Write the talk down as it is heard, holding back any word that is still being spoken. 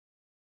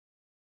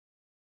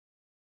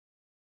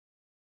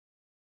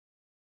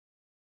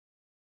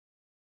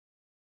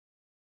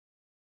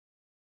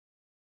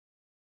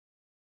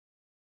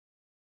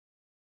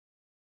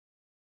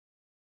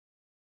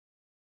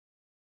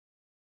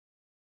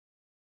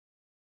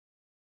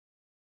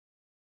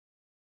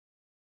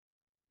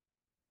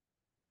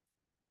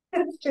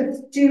Let's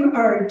just do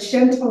our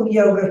gentle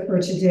yoga for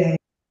today.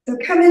 So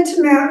come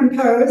into mountain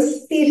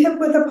pose, feet hip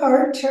width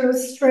apart,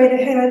 toes straight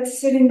ahead,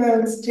 sitting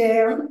bones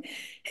down,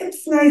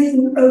 hips nice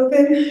and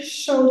open,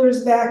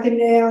 shoulders back and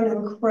down,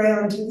 and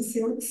crown to the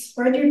ceiling.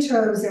 Spread your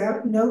toes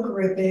out, no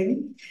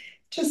gripping.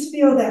 Just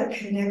feel that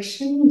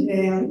connection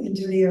down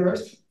into the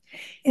earth.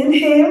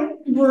 Inhale,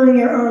 bring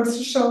your arms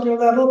to shoulder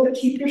level, but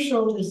keep your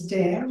shoulders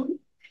down.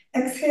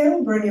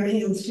 Exhale, bring your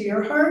hands to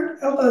your heart,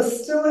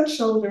 elbows still at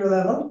shoulder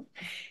level.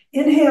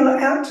 Inhale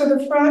out to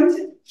the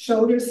front,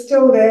 shoulders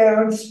still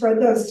down,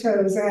 spread those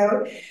toes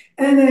out,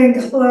 and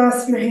then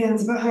clasp your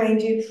hands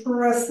behind you,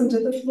 press them to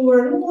the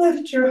floor,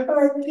 lift your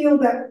heart, feel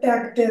that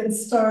back bend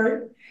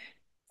start,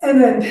 and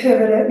then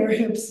pivot at your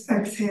hips,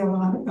 exhale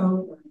on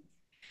over.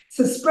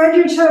 So spread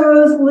your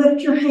toes,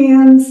 lift your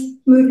hands,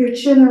 move your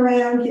chin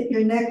around, get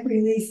your neck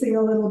releasing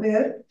a little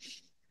bit.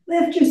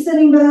 Lift your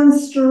sitting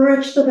bones,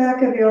 stretch the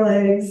back of your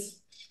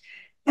legs,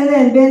 and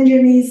then bend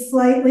your knees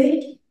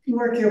slightly,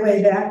 work your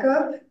way back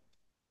up.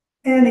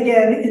 And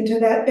again, into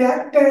that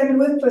back bend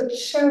with the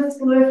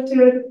chest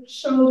lifted,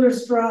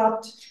 shoulders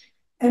dropped,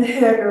 and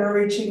head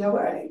reaching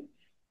away.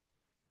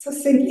 So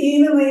sink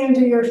evenly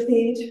into your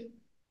feet.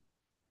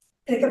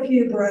 Take a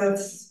few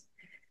breaths.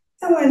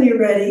 And when you're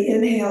ready,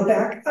 inhale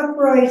back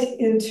upright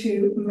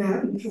into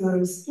mountain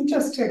pose. And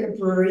just take a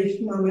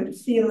brief moment,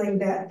 feeling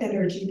that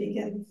energy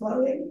begin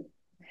flowing.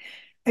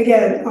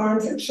 Again,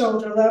 arms at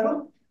shoulder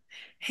level,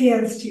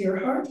 hands to your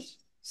heart,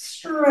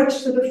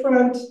 stretch to the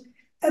front,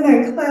 and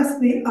then clasp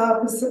the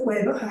opposite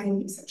way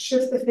behind you. So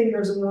shift the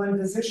fingers in one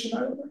position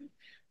over.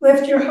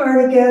 Lift your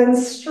heart again,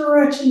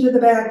 stretch into the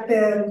back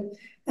bend,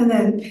 and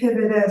then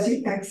pivot as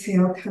you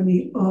exhale,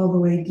 coming all the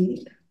way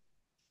deep.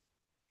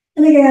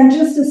 And again,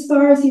 just as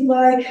far as you'd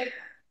like,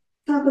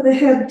 top of the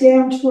head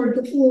down toward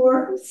the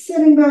floor,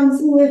 sitting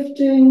bones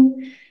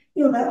lifting,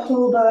 feel that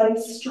whole body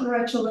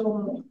stretch a little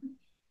more.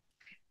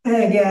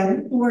 And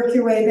again, work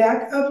your way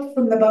back up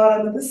from the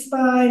bottom of the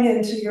spine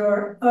into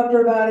your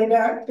upper body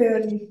back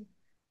bend.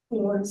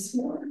 Once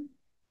more.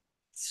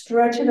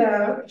 Stretch it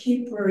out,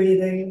 keep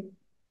breathing,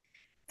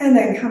 and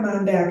then come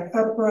on back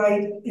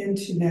upright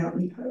into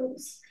mountain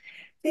pose.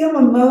 Feel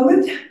a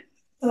moment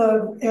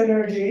of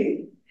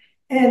energy,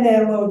 and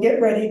then we'll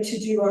get ready to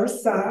do our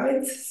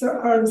sides. So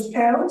arms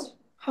out,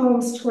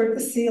 palms toward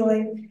the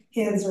ceiling,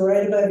 hands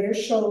right above your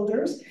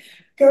shoulders.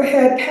 Go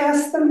ahead,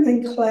 pass them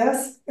and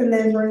clasp, and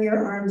then bring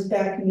your arms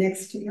back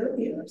next to your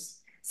ears.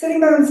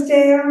 Sitting bones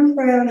down,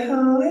 crown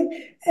high,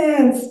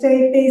 and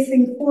stay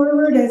facing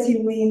forward as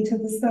you lean to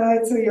the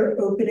side so you're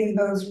opening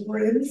those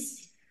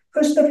ribs.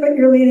 Push the foot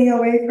you're leaning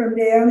away from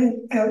down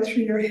and out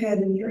through your head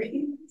and your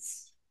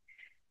hands.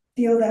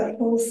 Feel that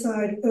whole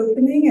side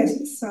opening as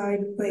you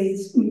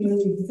sideways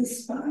move the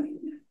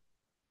spine.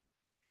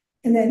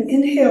 And then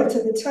inhale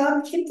to the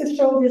top, keep the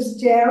shoulders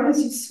down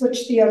as you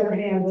switch the other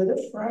hand to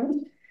the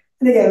front.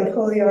 And again,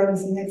 pull the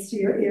arms next to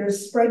your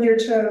ears, spread your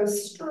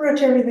toes,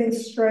 stretch everything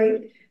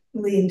straight,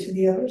 lean to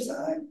the other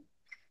side.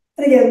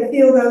 And again,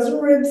 feel those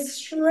ribs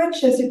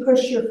stretch as you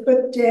push your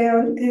foot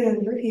down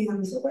and your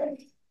hands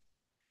away.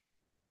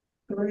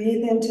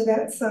 Breathe into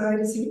that side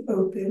as you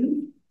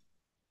open.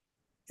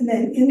 And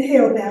then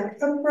inhale back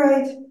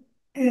upright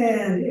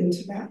and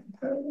into mountain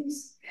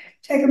pose.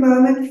 Take a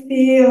moment,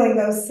 feeling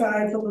those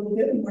sides a little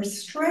bit more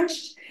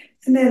stretched,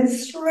 and then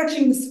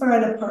stretching the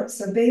spine apart.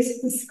 So base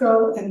of the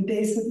skull and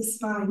base of the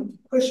spine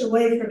push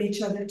away from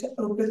each other to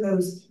open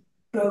those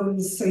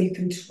bones so you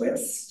can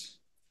twist.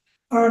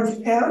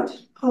 Arms out,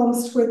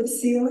 palms toward the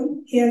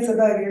ceiling, hands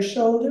above your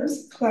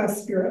shoulders,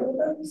 clasp your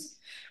elbows.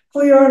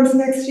 Pull your arms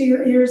next to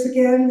your ears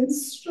again and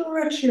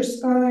stretch your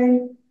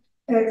spine.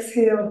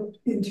 Exhale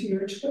into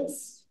your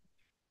twist.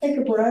 Take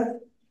a breath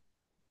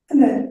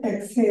and then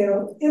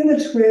exhale in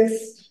the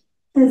twist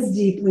as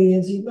deeply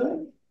as you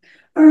like.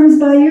 Arms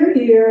by your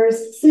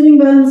ears, sitting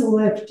bones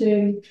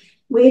lifting.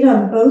 Weight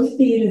on both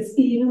feet as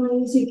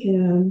evenly as you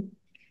can.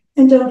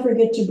 And don't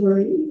forget to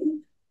breathe.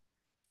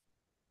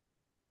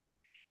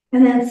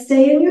 And then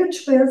stay in your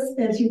twist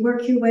as you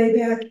work your way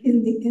back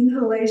in the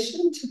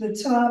inhalation to the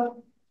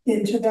top,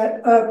 into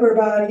that upper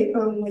body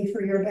only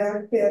for your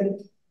back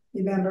bend.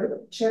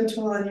 Remember,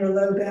 gentle on your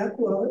low back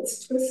while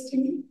it's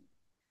twisting.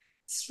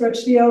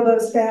 Stretch the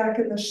elbows back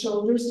and the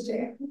shoulders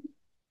down.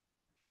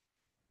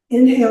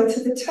 Inhale to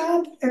the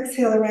top,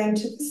 exhale around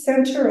to the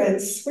center and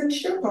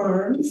switch your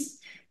arms.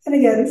 And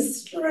again,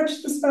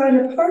 stretch the spine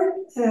apart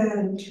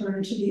and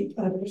turn to the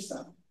other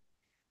side.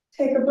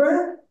 Take a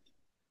breath.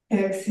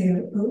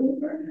 Exhale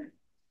over.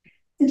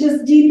 And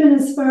just deepen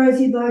as far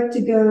as you'd like to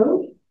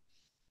go.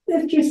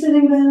 Lift your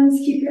sitting bones,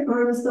 keep your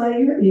arms by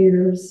your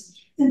ears,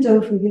 and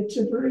don't forget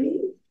to breathe.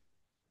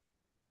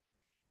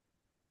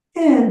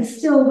 And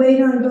still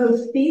weight on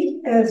both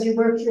feet as you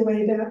work your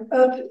way back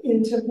up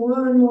into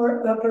one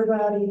more upper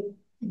body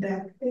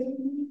back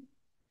bend.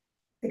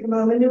 Take a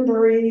moment to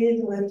breathe,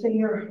 lifting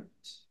your heart.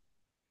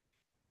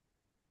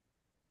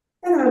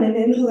 And on an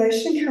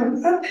inhalation,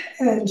 come up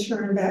and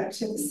turn back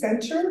to the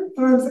center.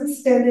 Arms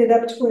extended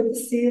up toward the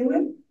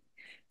ceiling.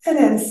 And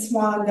then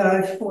swan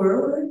dive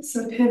forward.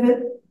 So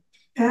pivot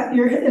At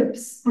your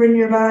hips, bring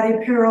your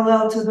body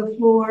parallel to the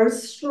floor,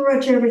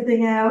 stretch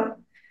everything out,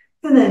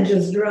 and then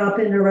just drop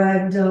into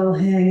ragdoll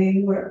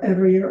hanging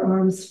wherever your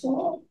arms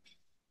fall.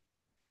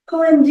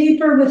 Pull in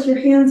deeper with your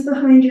hands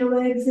behind your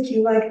legs if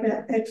you like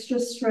that extra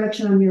stretch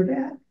on your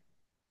back.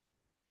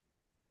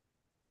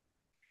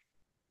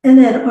 And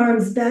then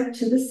arms back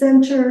to the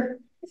center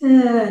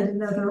and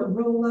another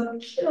roll up,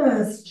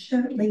 just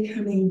gently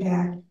coming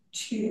back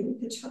to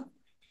the top.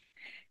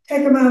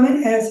 Take a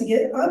moment as you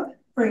get up,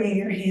 bringing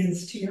your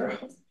hands to your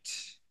heart.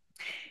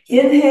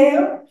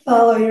 Inhale,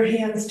 follow your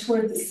hands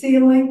toward the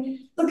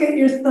ceiling. Look at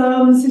your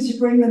thumbs as you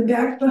bring them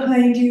back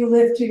behind you,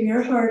 lifting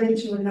your heart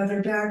into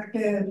another back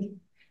bend.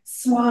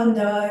 Swan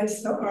dive,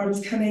 so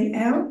arms coming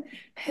out,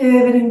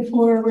 pivoting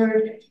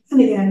forward, and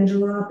again,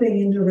 dropping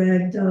into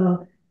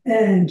ragdoll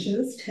and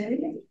just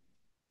hanging.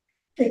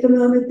 Take a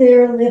moment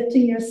there,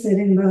 lifting your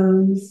sitting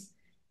bones.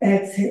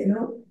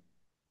 Exhale,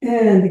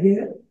 and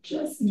again,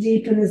 just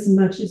deepen as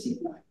much as you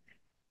like.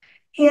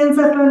 Hands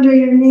up under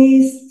your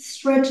knees,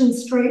 stretch and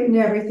straighten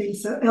everything.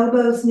 So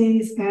elbows,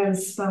 knees, and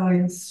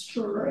spine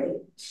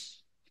straight.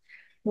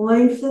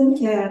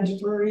 Lengthen and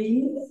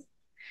breathe.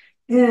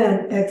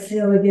 And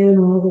exhale again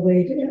all the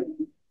way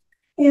down.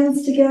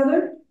 Hands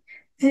together.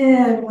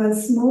 And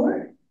once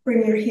more,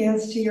 bring your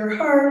hands to your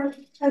heart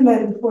and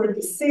then toward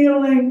the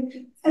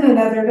ceiling. And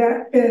another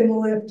back bend,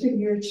 lifting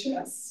your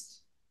chest.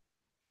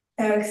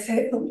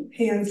 Exhale,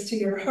 hands to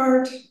your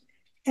heart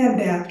and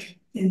back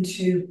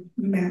into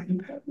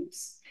mountain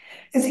pose.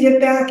 As you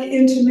get back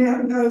into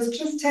mountain pose,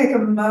 just take a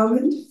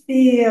moment,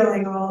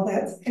 feeling all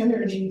that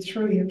energy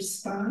through your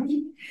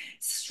spine.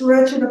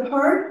 Stretch it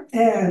apart,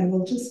 and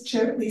we'll just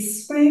gently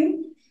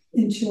swing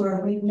into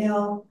our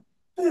windmill,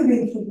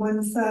 moving from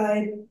one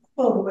side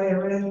all the way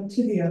around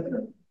to the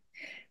other.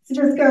 And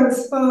just go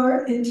as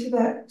far into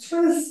that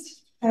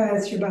twist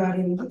as your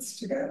body wants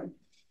to go.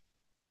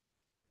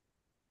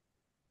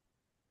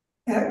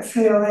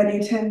 Exhale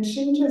any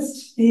tension,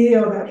 just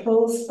feel that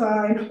whole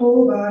spine,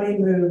 whole body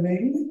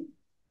moving.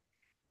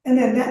 And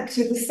then back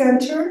to the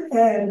center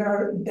and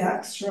our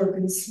backstroke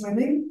and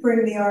swimming.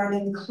 Bring the arm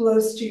in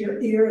close to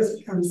your ear as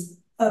it comes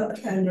up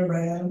and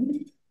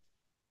around.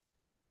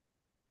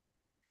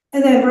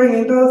 And then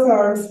bringing both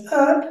arms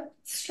up,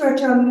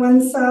 stretch on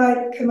one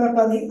side, come up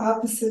on the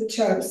opposite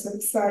toe. So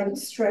the side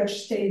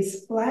stretch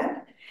stays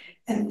flat.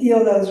 And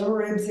feel those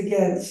ribs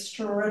again,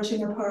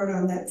 stretching apart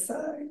on that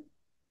side.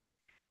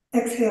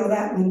 Exhale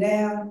that one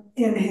down,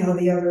 inhale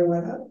the other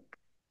one up.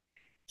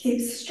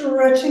 Keep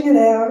stretching it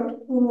out,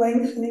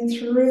 lengthening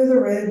through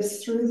the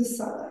ribs, through the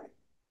side.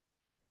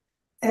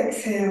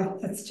 Exhale,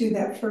 let's do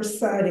that first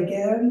side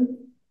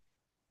again.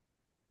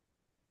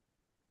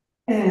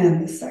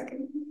 And the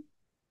second.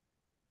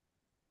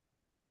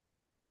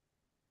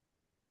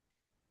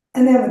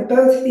 And then with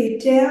both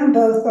feet down,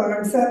 both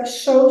arms up,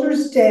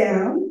 shoulders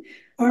down,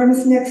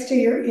 arms next to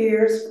your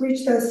ears,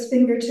 reach those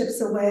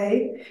fingertips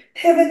away.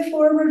 Pivot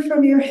forward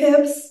from your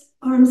hips,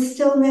 arms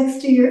still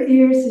next to your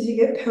ears as you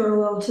get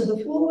parallel to the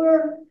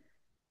floor.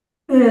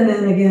 And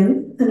then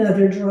again,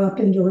 another drop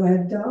into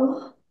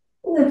ragdoll.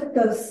 Lift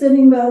those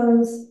sitting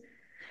bones.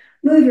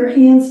 Move your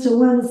hands to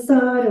one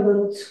side, a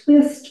little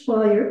twist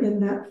while you're in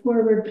that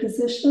forward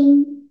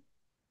position.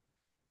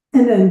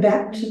 And then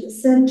back to the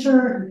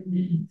center,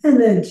 and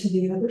then to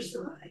the other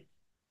side.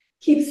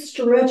 Keep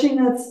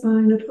stretching that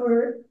spine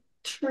apart,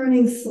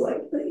 turning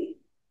slightly.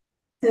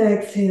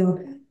 Exhale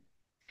back.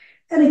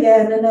 And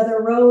again,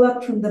 another roll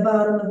up from the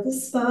bottom of the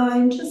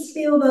spine. Just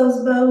feel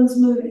those bones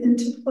move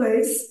into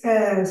place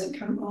as you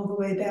come all the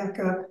way back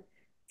up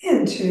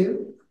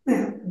into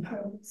mountain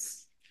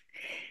pose.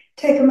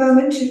 Take a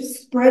moment to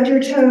spread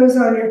your toes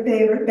on your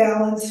favorite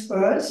balance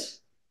foot.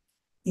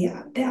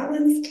 Yeah,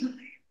 balance time.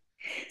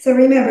 So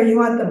remember, you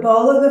want the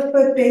ball of the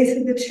foot, base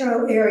of the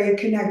toe area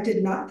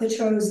connected, not the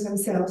toes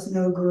themselves.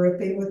 No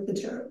gripping with the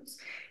toes.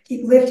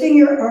 Keep lifting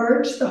your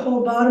arch, the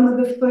whole bottom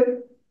of the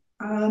foot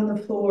on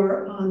the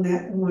floor on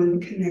that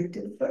one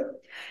connected foot.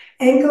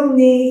 Ankle,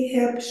 knee,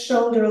 hip,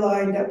 shoulder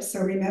lined up. So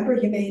remember,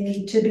 you may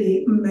need to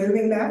be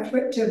moving that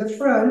foot to the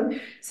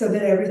front so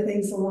that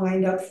everything's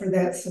lined up for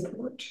that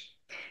support.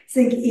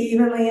 Sink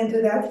evenly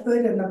into that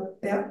foot and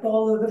that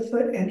ball of the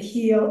foot and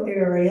heel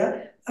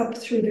area up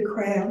through the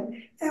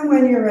crown. And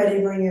when you're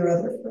ready, bring your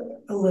other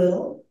foot a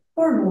little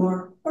or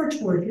more or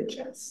toward your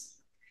chest.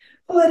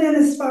 Pull it in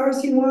as far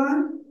as you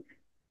want.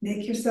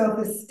 Make yourself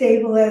as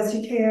stable as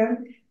you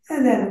can.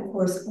 And then, of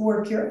course,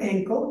 work your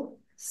ankle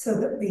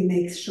so that we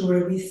make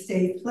sure we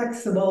stay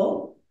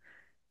flexible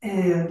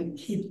and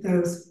keep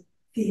those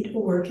feet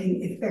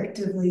working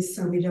effectively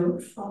so we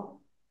don't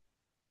fall.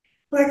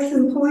 Flex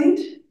and point,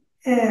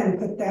 and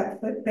put that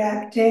foot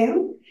back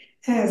down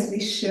as we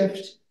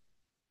shift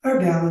our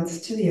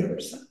balance to the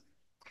other side.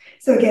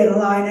 So again,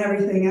 align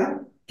everything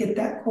up. Get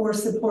that core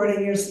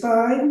supporting your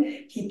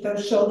spine. Keep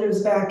those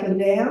shoulders back and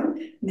down.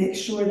 Make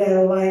sure that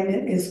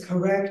alignment is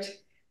correct.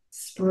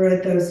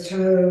 Spread those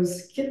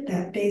toes. Get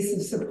that base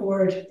of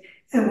support.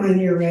 And when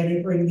you're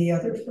ready, bring the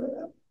other foot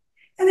up.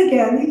 And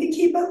again, you can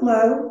keep it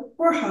low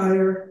or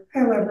higher,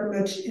 however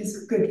much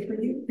is good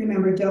for you.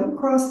 Remember, don't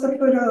cross the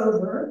foot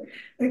over,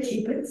 but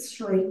keep it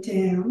straight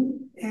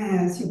down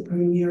as you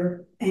bring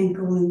your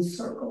ankle in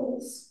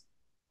circles.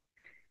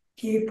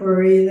 Keep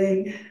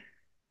breathing,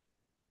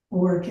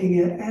 working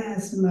it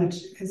as much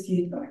as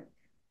you'd like.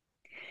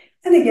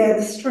 And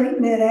again,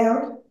 straighten it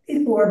out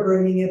before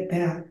bringing it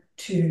back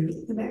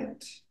to the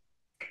mat.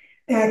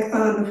 Back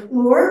on the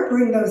floor,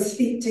 bring those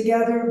feet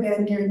together,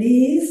 bend your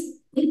knees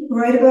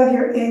right above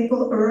your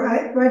ankle or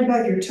right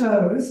above your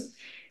toes,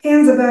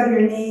 hands above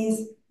your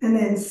knees, and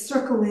then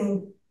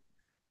circling,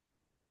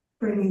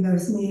 bringing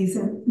those knees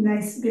in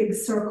nice big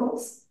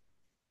circles.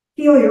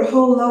 Feel your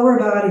whole lower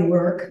body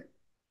work.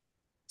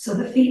 So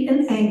the feet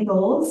and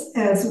ankles,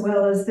 as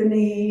well as the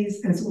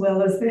knees, as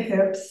well as the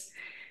hips.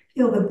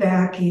 Feel the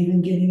back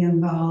even getting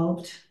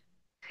involved.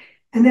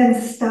 And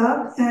then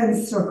stop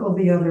and circle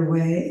the other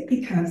way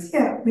because,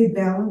 yeah, we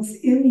balance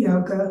in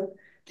yoga,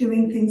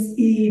 doing things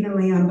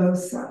evenly on both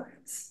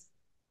sides.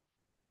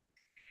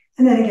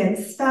 And then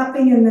again,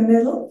 stopping in the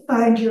middle,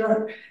 find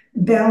your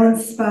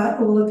balance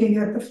spot, looking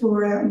at the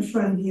floor out in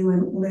front of you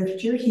and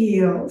lift your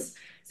heels.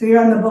 So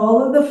you're on the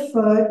ball of the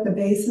foot, the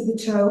base of the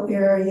toe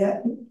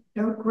area.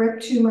 Don't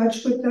grip too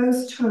much with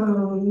those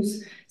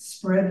toes,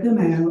 spread them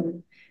out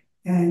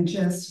and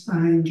just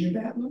find your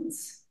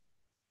balance.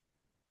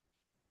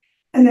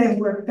 And then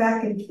work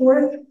back and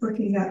forth,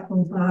 working that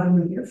whole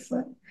bottom of your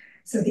foot.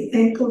 So the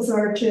ankles,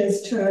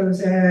 arches,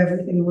 toes,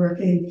 everything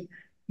working,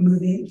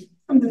 moving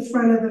from the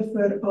front of the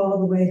foot all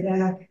the way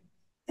back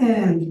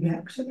and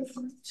back to the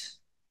front.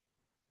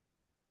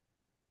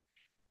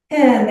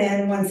 And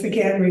then once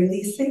again,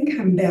 releasing,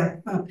 come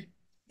back up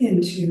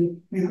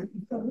into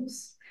mountain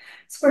pose.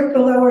 Let's work the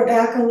lower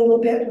back a little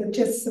bit with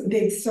just some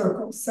big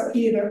circles. So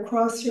either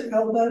cross your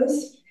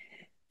elbows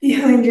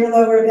behind your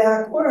lower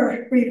back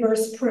or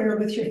reverse prayer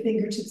with your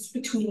fingertips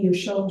between your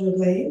shoulder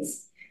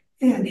blades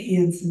and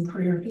hands in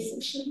prayer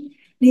position.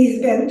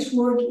 Knees bent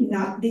toward,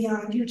 not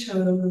beyond your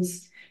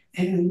toes,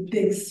 and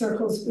big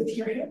circles with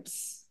your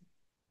hips.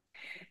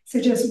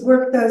 So just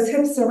work those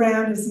hips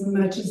around as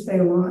much as they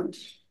want.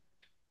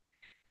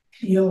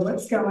 Feel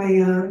what's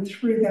going on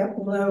through that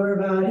lower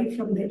body,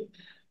 from the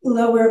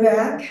lower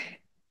back,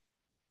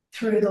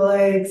 through the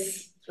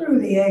legs, through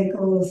the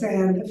ankles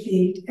and the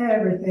feet,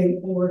 everything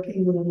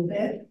working a little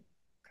bit.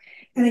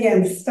 And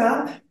again,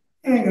 stop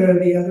and go to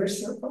the other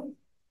circle.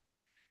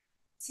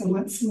 So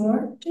once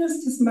more,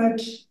 just as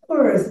much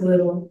or as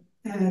little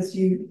as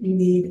you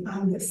need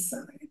on this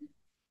side.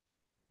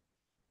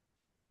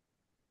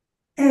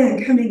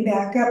 And coming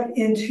back up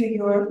into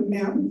your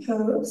mountain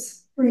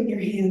pose, bring your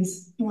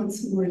hands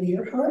once more to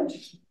your heart.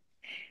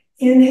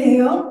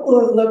 Inhale,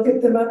 or look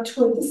at them up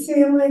toward the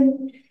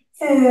ceiling,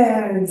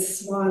 and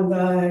swan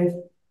dive.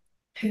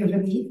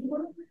 Pivot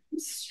forward,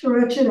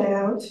 stretch it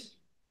out,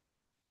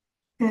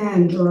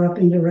 and drop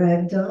into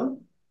ragdoll.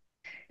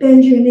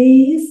 Bend your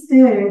knees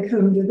and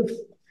come to the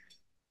floor.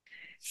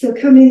 So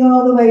coming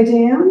all the way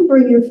down,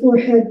 bring your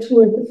forehead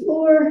toward the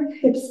floor,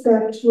 hips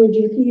back toward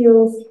your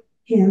heels,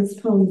 hands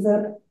palms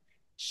up,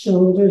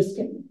 shoulders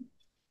down.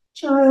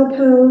 Child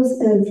pose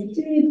as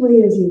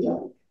deeply as you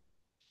like.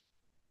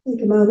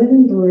 Take a moment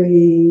and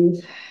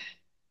breathe.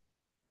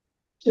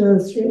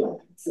 Just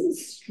relax and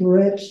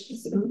stretch the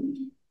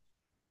spine.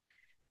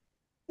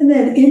 And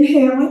then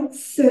inhale,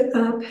 sit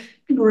up,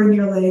 bring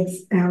your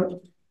legs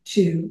out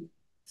to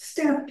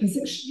staff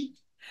position.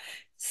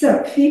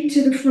 So feet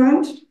to the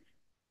front,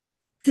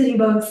 sitting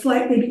bones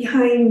slightly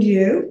behind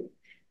you.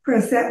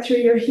 Press that through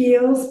your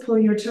heels, pull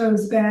your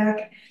toes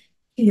back.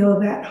 Feel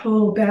that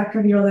whole back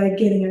of your leg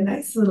getting a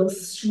nice little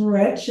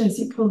stretch as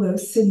you pull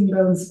those sitting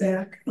bones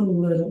back a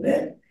little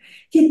bit.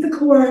 Keep the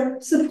core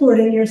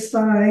supporting your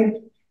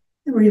spine.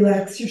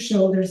 Relax your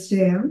shoulders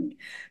down.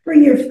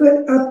 Bring your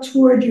foot up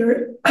toward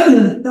your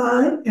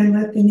thigh and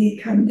let the knee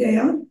come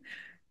down,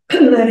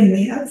 letting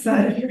the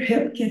outside of your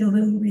hip get a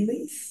little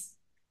release.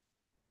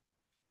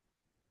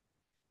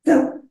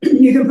 So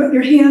you can put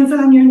your hands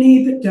on your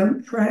knee, but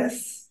don't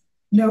press.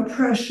 No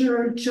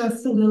pressure,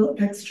 just a little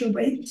extra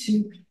weight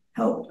to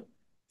help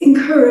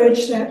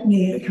encourage that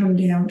knee to come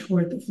down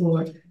toward the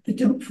floor, but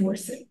don't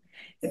force it.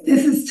 If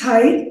this is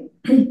tight,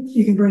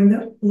 you can bring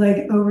the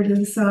leg over to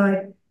the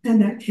side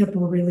and that hip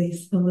will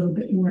release a little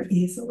bit more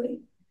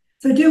easily.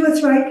 So do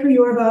what's right for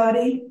your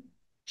body,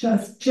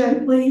 just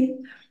gently,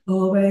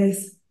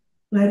 always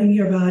letting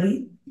your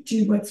body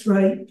do what's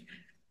right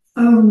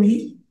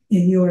only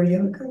in your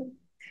yoga.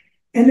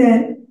 And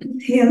then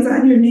hands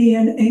on your knee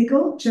and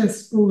ankle,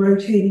 just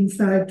rotating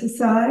side to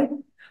side,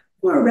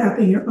 or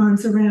wrapping your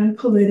arms around,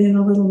 pull it in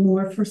a little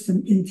more for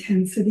some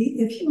intensity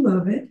if you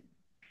love it.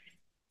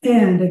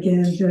 And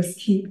again, just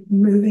keep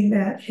moving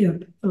that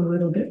hip a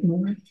little bit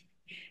more.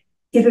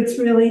 If it's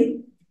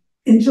really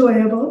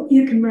enjoyable,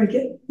 you can make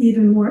it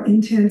even more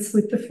intense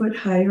with the foot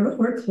higher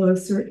or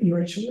closer,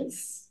 your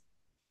choice.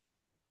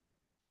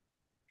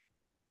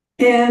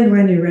 And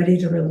when you're ready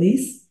to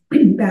release,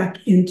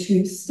 back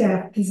into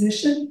staff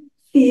position,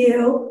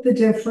 feel the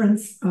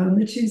difference on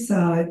the two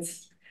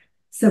sides.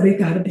 So we've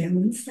got to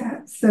balance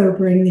that. So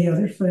bring the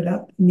other foot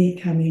up, knee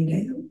coming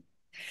down.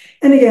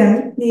 And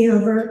again, knee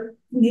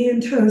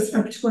and toes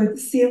up toward the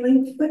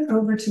ceiling, foot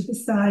over to the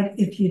side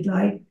if you'd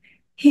like.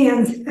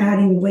 Hands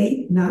adding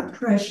weight, not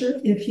pressure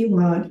if you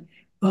want.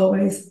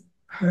 Always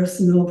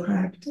personal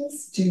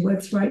practice. Do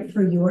what's right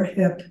for your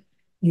hip,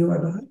 your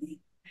body.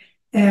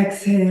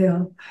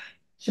 Exhale,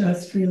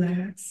 just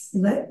relax.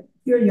 Let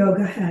your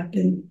yoga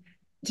happen.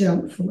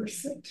 Don't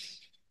force it.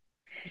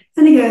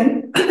 And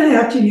again,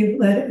 after you've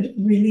let it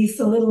release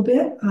a little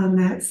bit on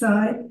that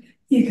side,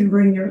 you can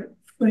bring your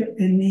foot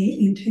and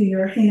knee into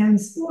your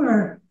hands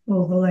or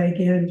pull the leg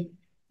in.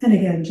 And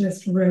again,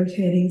 just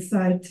rotating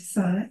side to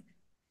side,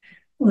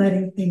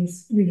 letting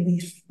things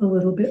release a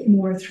little bit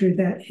more through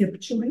that hip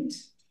joint.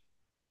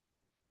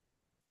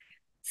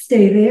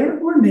 Stay there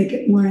or make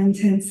it more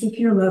intense if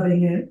you're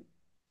loving it.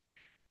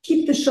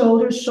 Keep the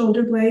shoulders,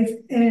 shoulder blades,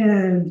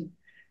 and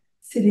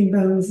sitting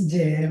bones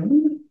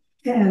down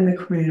and the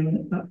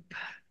crown up.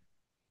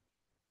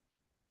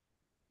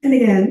 And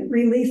again,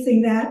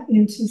 releasing that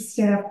into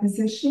staff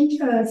position,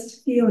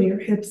 just feel your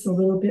hips a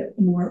little bit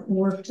more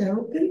worked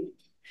open.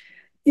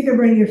 You can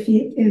bring your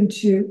feet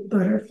into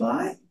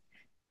butterfly,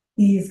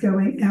 knees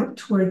going out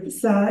toward the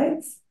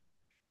sides,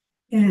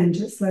 and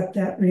just let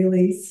that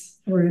release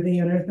through the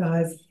inner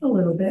thighs a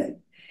little bit.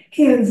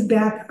 Hands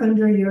back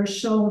under your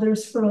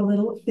shoulders for a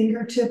little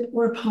fingertip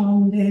or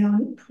palm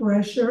down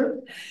pressure.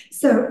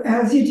 So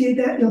as you do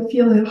that, you'll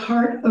feel the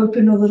heart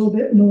open a little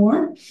bit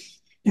more.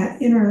 That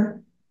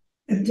inner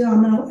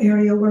abdominal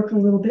area work a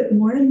little bit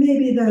more, and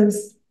maybe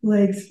those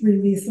legs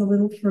release a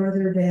little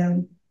further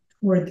down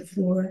toward the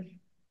floor,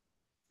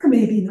 or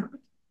maybe not.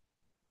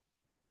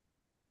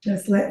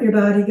 Just let your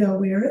body go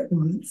where it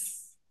wants.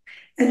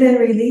 And then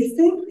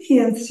releasing,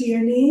 hands to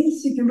your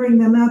knees. You can bring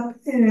them up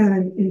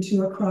and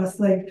into a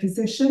cross-legged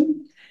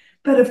position.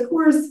 But of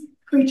course,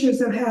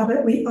 creatures of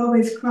habit, we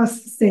always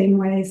cross the same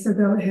way, so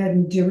go ahead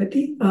and do it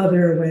the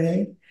other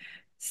way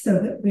so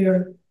that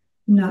we're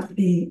not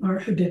being our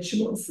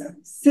habitual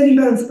selves. Sitting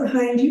bones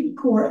behind you,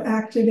 core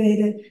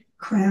activated,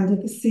 crown to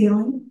the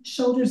ceiling,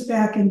 shoulders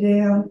back and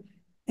down,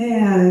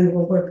 and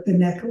we'll work the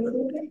neck a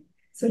little bit.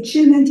 So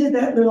chin into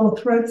that little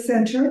throat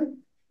center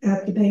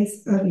at the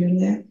base of your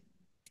neck,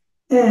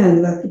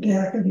 and let the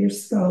back of your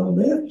skull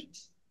lift.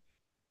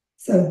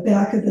 So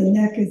back of the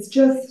neck is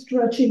just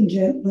stretching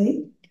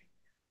gently.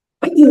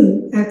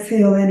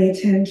 Exhale any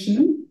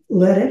tension,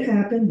 let it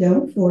happen,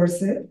 don't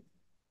force it.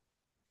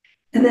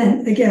 And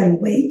then again,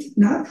 weight,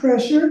 not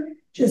pressure,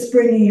 just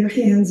bringing your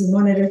hands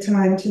one at a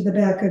time to the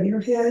back of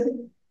your head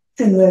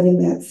and letting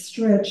that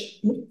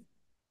stretch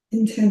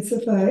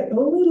intensify a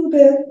little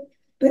bit,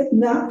 but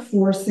not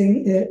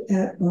forcing it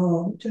at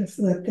all. Just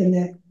let the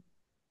neck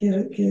get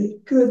a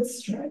good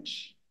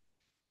stretch.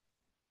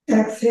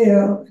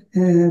 Exhale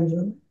and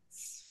relax.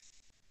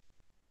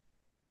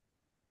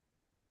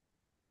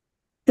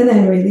 And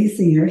then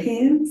releasing your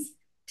hands,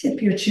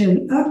 tip your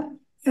chin up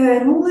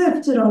and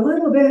lift it a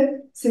little bit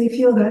so you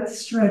feel that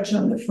stretch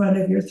on the front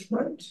of your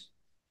throat.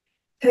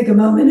 Take a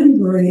moment and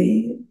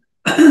breathe.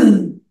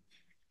 And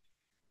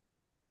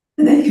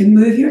then you can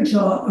move your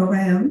jaw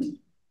around,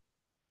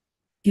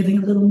 giving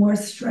a little more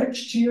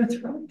stretch to your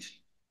throat.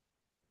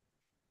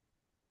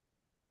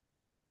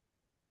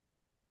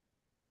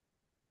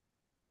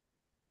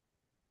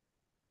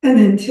 And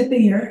then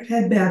tipping your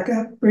head back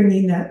up,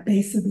 bringing that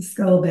base of the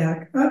skull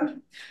back up.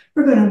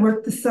 We're going to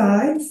work the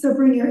sides. So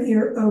bring your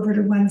ear over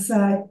to one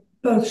side,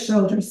 both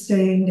shoulders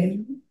staying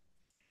down.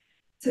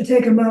 So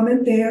take a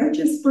moment there,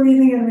 just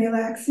breathing and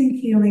relaxing,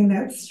 feeling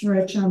that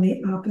stretch on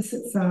the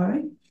opposite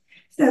side.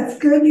 If that's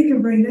good, you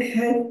can bring the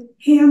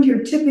hand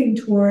you're tipping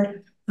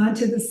toward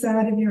onto the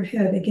side of your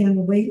head.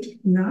 Again,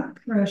 weight, not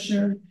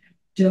pressure.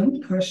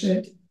 Don't push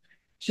it.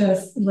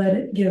 Just let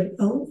it give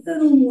a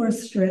little more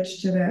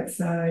stretch to that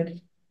side.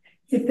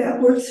 If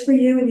that works for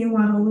you and you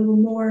want a little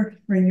more,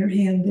 bring your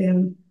hand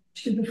down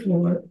to the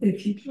floor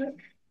if you'd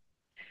like.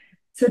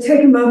 So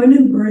take a moment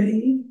and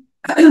breathe.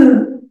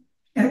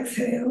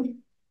 Exhale.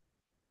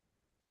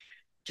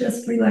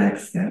 Just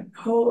relax that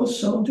whole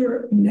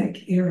shoulder, neck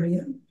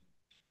area.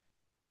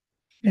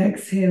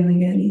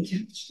 Exhaling any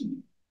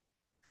tension.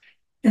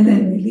 And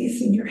then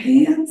releasing your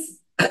hands.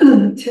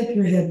 Tip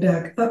your head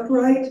back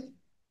upright.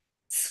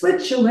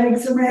 Switch your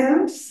legs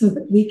around so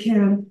that we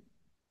can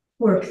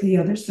work the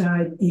other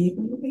side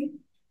evenly.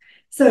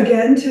 So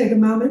again, take a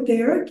moment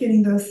there,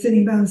 getting those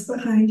sitting bones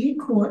behind you,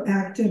 core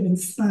active and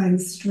spine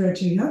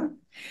stretching up.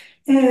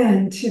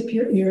 And tip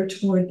your ear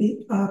toward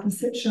the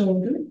opposite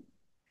shoulder.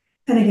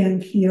 And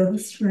again, feel the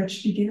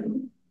stretch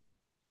begin.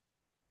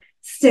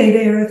 Stay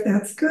there if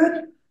that's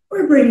good,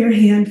 or bring your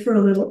hand for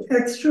a little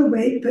extra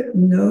weight, but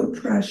no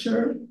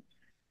pressure,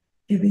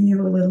 giving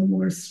you a little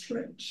more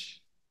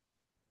stretch.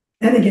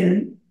 And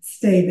again,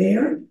 stay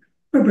there,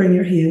 or bring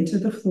your hand to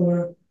the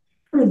floor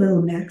for a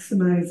little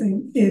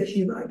maximizing if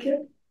you like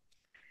it.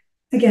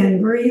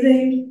 Again,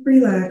 breathing,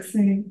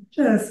 relaxing,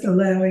 just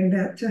allowing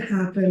that to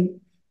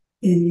happen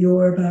in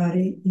your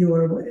body,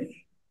 your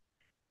way.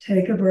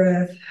 Take a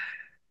breath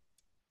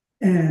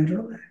and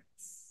relax.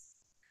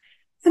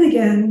 And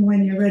again,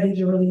 when you're ready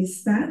to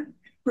release that,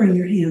 bring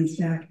your hands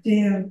back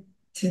down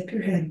Tip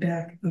your head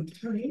back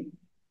upright.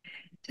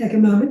 Take a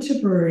moment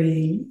to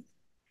breathe.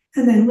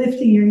 And then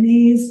lifting your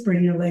knees,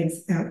 bring your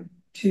legs out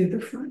to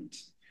the front.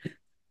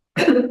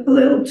 A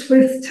little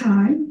twist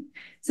time.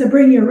 So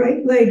bring your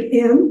right leg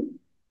in,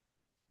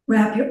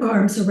 wrap your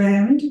arms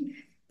around,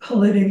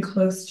 pull it in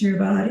close to your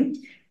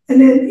body.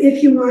 And then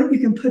if you want, you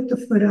can put the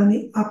foot on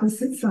the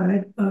opposite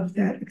side of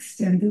that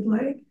extended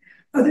leg.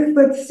 Other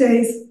foot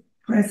stays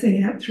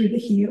pressing out through the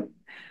heel.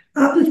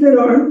 Opposite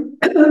arm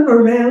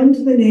around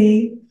the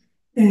knee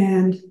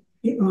and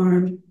the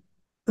arm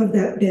of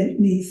that bent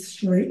knee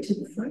straight to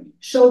the front.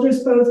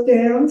 Shoulders both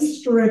down,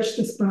 stretch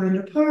the spine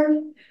apart.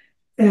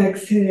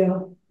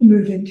 Exhale,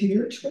 move into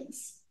your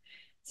twist.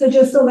 So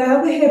just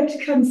allow the hip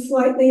to come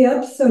slightly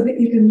up so that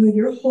you can move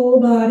your whole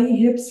body,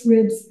 hips,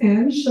 ribs,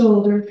 and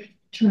shoulder,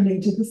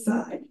 turning to the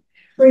side.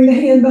 Bring the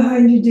hand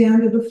behind you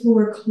down to the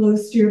floor,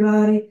 close to your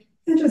body,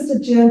 and just a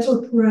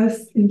gentle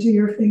press into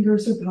your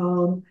fingers or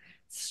palm.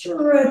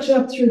 Stretch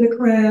up through the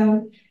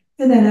crown.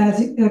 And then as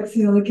you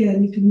exhale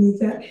again, you can move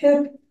that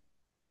hip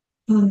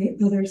on the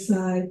other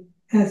side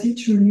as you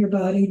turn your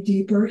body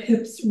deeper,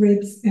 hips,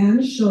 ribs,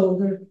 and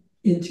shoulder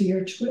into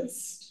your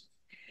twist.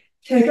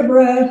 Take a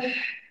breath,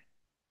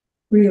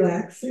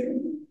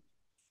 relaxing.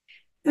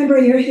 And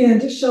bring your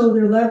hand to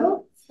shoulder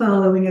level,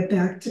 following it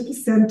back to the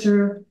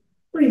center,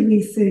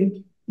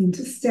 releasing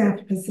into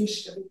staff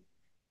position.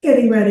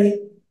 Getting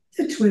ready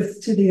to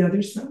twist to the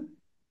other side.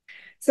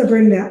 So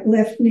bring that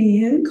left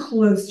knee in,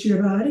 close to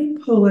your body,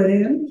 pull it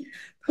in,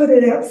 put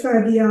it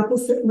outside the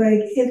opposite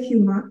leg if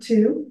you want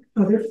to.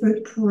 Other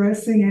foot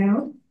pressing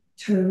out,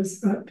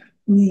 toes up,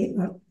 knee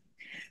up.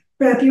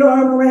 Wrap your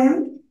arm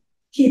around,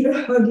 keep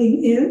it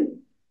hugging in,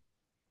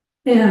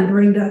 and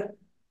bring the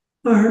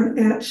arm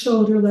at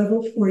shoulder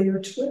level for your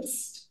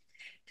twist.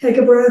 Take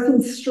a breath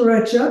and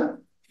stretch up.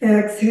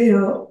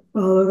 Exhale,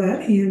 follow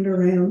that hand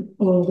around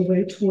all the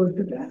way toward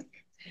the back.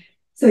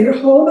 So your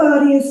whole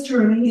body is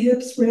turning,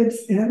 hips, ribs,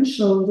 and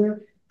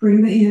shoulder.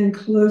 Bring the hand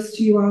close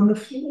to you on the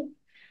floor.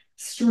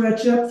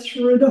 Stretch up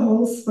through the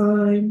whole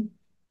spine.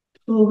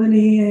 Pull the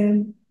knee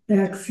in.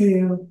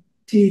 Exhale,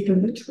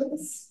 deepen the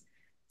twist.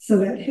 So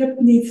that hip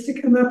needs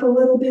to come up a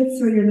little bit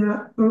so you're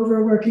not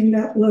overworking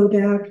that low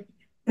back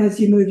as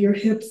you move your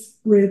hips,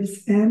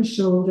 ribs, and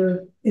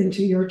shoulder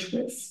into your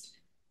twist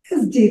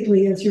as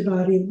deeply as your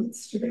body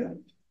wants to go.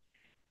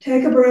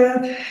 Take a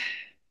breath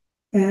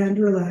and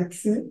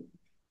relax it.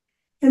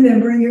 And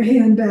then bring your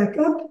hand back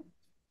up,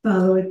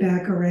 follow it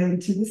back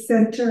around to the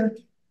center,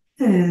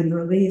 and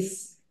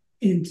release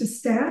into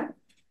staff.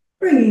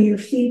 Bringing your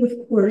feet, of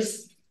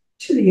course,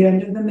 to the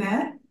end of the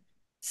mat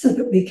so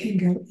that we can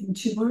go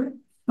into our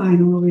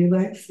final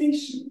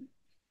relaxation.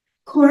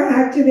 Core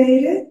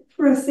activated,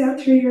 press out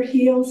through your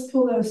heels,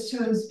 pull those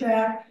toes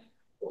back,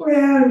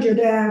 round your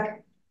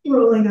back,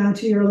 rolling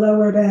onto your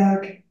lower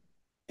back,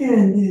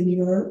 and then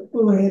your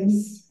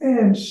ribs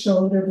and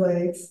shoulder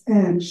blades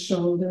and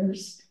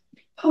shoulders.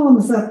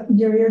 Palms up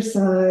near your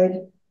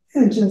side,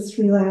 and just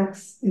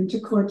relax into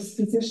corpse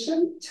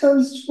position,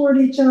 toes toward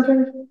each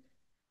other,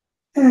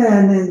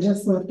 and then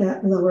just let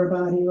that lower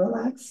body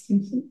relax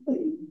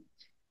completely.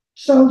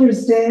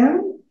 Shoulders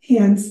down,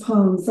 hands,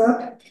 palms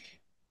up,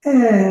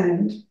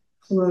 and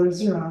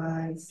close your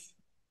eyes.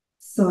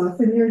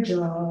 Soften your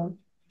jaw.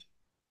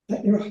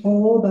 Let your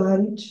whole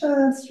body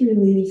just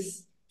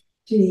release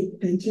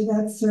deep into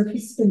that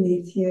surface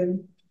beneath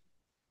you.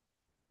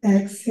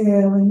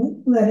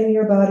 Exhaling, letting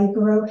your body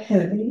grow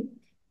heavy,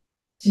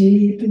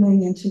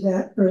 deepening into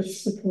that earth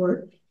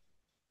support,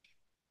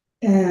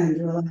 and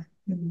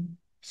relaxing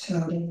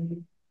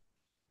totally.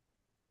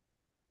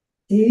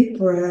 Deep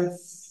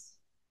breaths,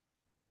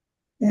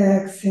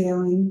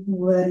 exhaling,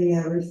 letting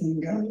everything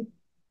go.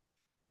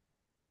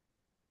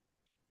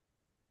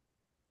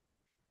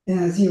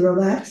 As you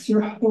relax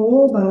your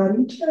whole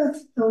body,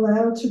 just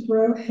allow it to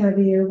grow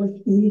heavier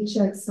with each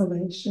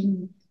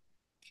exhalation,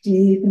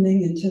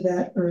 deepening into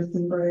that earth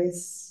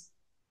embrace,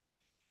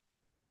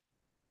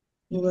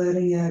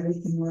 letting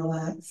everything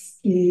relax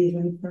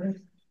even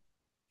further.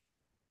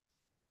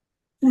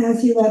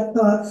 As you let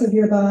thoughts of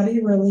your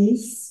body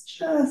release,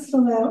 just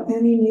allow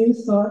any new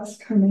thoughts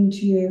coming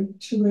to you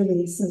to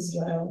release as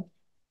well.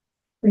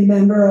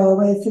 Remember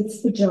always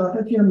it's the job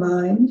of your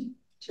mind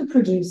to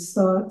produce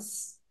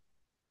thoughts.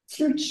 It's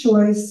your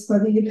choice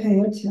whether you pay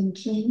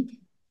attention.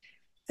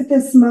 At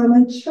this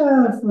moment,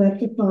 just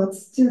let the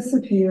thoughts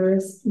disappear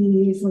as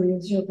easily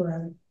as your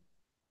breath,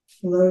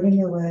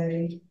 floating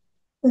away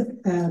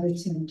without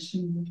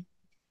attention.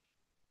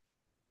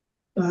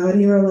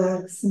 Body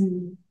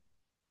relaxing,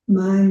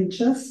 mind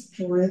just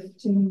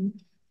drifting.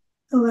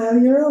 Allow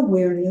your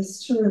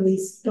awareness to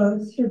release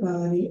both your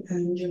body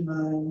and your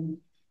mind.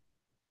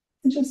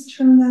 And just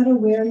turn that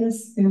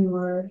awareness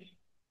inward,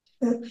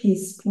 that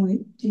peace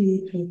point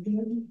deep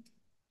within.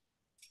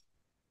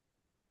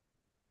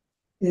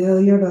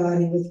 Fill your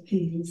body with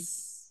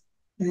peace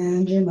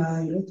and your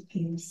mind with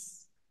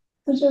peace.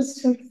 And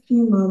just take a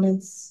few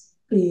moments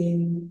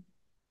being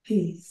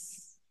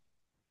peace.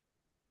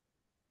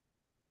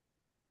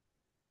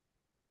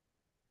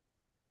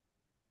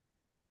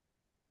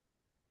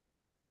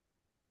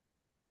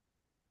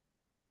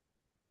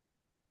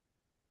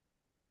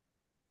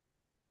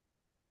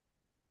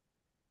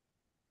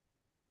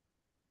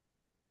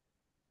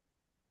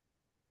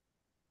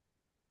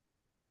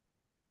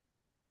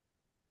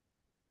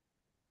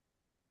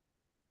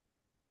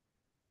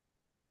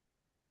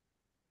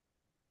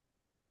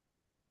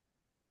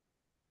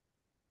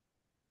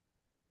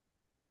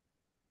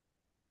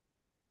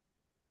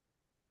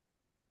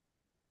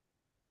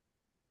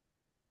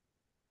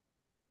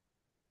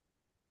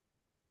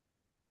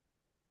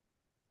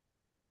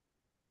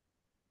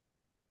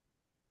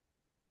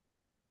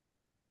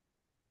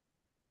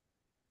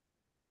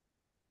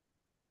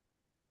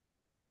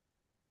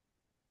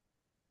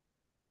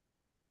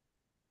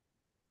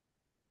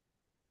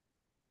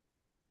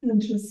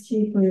 and just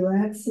keep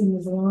relaxing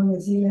as long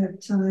as you have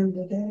time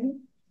today.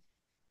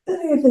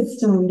 And if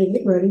it's time to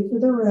get ready for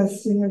the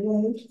rest of your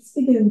day, just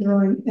begin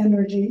drawing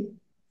energy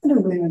and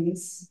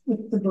awareness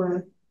with the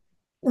breath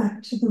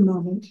back to the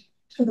moment,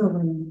 to the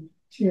room,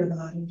 to your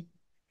body.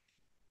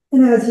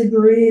 And as you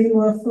breathe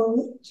more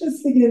fully,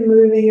 just begin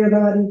moving your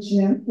body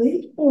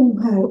gently, or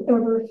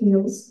however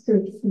feels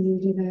good for you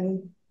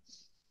today.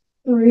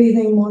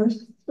 Breathing more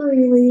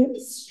freely,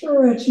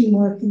 stretching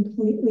more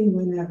completely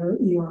whenever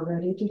you are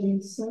ready to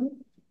do so.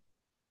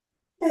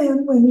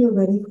 And when you're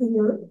ready for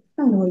your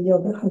final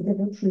yoga hug of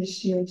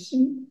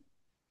appreciation,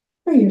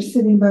 bring your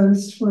sitting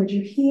bones toward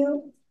your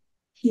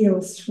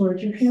heels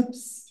toward your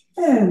hips,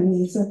 and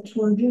knees up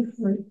toward your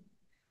heart.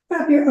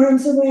 Wrap your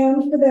arms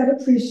around for that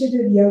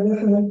appreciative yoga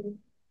hug.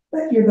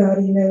 Let your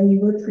body know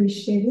you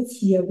appreciate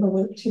its yoga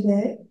work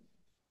today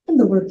and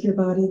the work your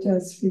body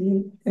does for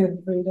you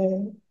every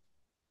day.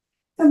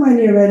 And when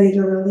you're ready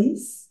to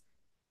release,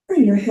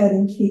 bring your head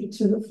and feet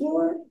to the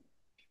floor,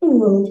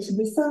 roll to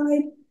the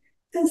side,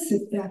 and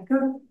sit back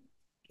up,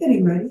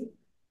 getting ready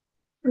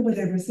for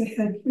whatever's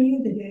ahead for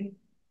you today.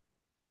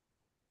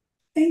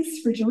 Thanks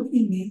for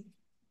joining me.